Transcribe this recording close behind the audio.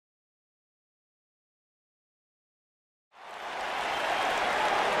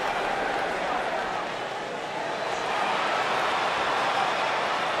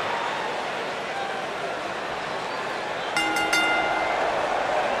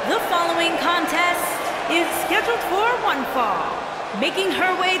The following contest is scheduled for one fall. Making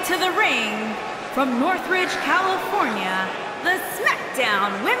her way to the ring from Northridge, California, the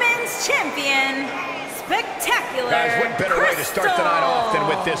Smackdown Women's Champion, Spectacular Guys, what better way to start the night off than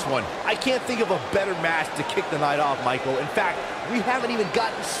with this one? I can't think of a better match to kick the night off, Michael. In fact, we haven't even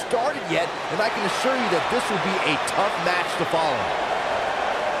gotten started yet, and I can assure you that this will be a tough match to follow.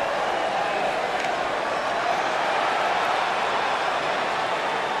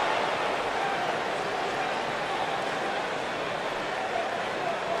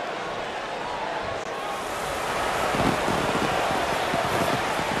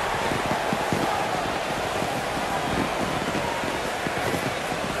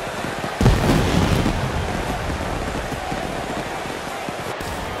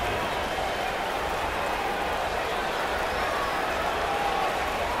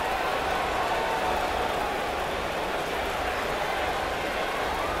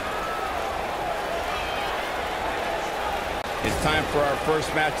 It's time for our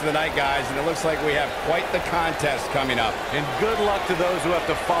first match of the night, guys, and it looks like we have quite the contest coming up. And good luck to those who have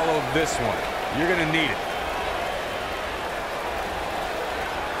to follow this one. You're going to need it.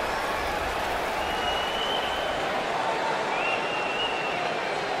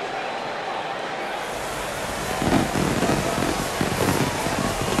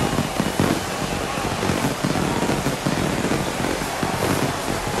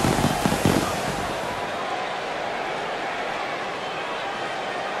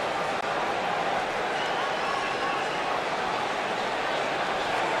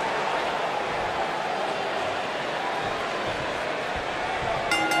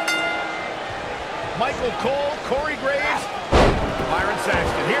 Michael Cole, Corey Graves, Byron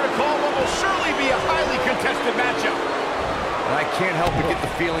Saxton here to call what will surely be a highly contested matchup. And I can't help but get the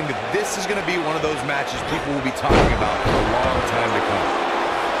feeling that this is going to be one of those matches people will be talking about for a long time to come.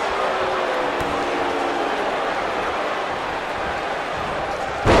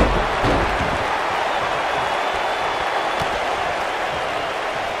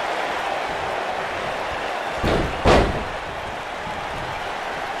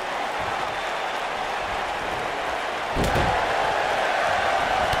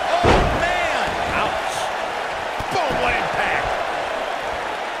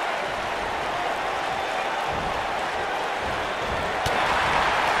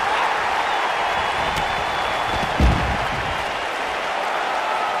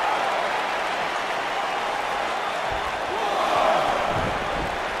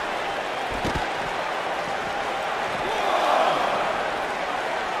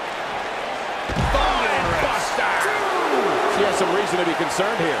 She has some reason to be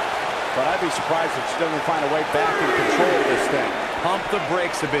concerned here, but I'd be surprised if she doesn't find a way back in control of this thing. Pump the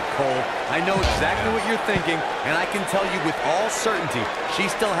brakes a bit, Cole. I know exactly what you're thinking, and I can tell you with all certainty, she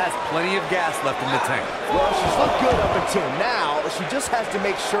still has plenty of gas left in the tank. Well, she's looked good up until now. She just has to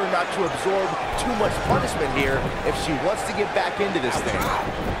make sure not to absorb too much punishment here if she wants to get back into this thing.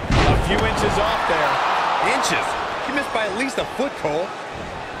 A few inches off there. Inches? She missed by at least a foot, Cole.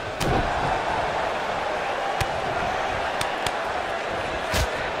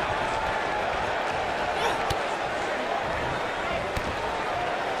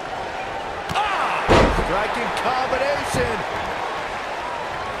 Striking combination.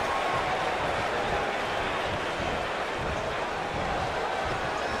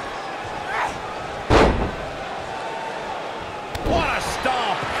 What a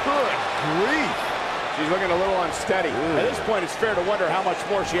stomp. Good grief. She's looking a little unsteady. At this point, it's fair to wonder how much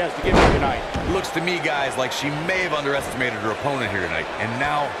more she has to give here tonight. Looks to me, guys, like she may have underestimated her opponent here tonight, and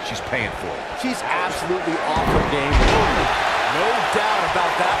now she's paying for it. She's absolutely off her game. No doubt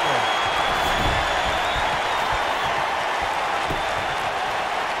about that one.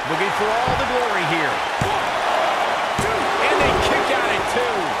 Looking for all the glory here. And they kick out at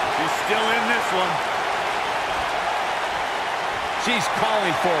two. She's still in this one. She's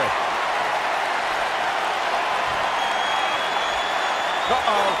calling for it.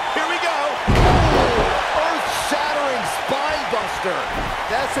 Uh-oh, here we go. Earth-shattering spine buster.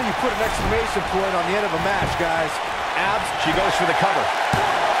 That's how you put an exclamation point on the end of a match, guys. Abs, she goes for the cover.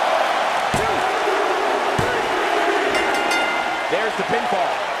 There's the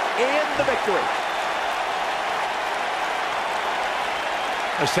pinfall and the victory.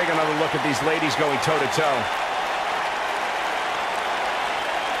 Let's take another look at these ladies going toe-to-toe.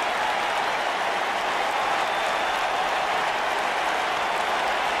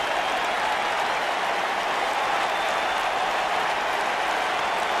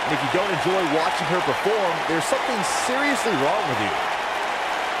 And if you don't enjoy watching her perform, there's something seriously wrong with you.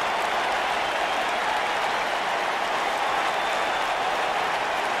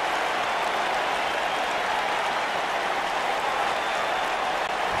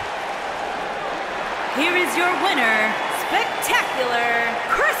 here is your winner, Spectacular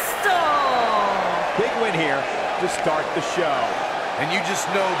Crystal. Big win here to start the show. And you just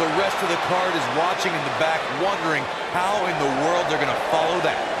know the rest of the card is watching in the back, wondering how in the world they're going to follow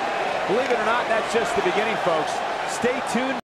that. Believe it or not, that's just the beginning, folks. Stay tuned.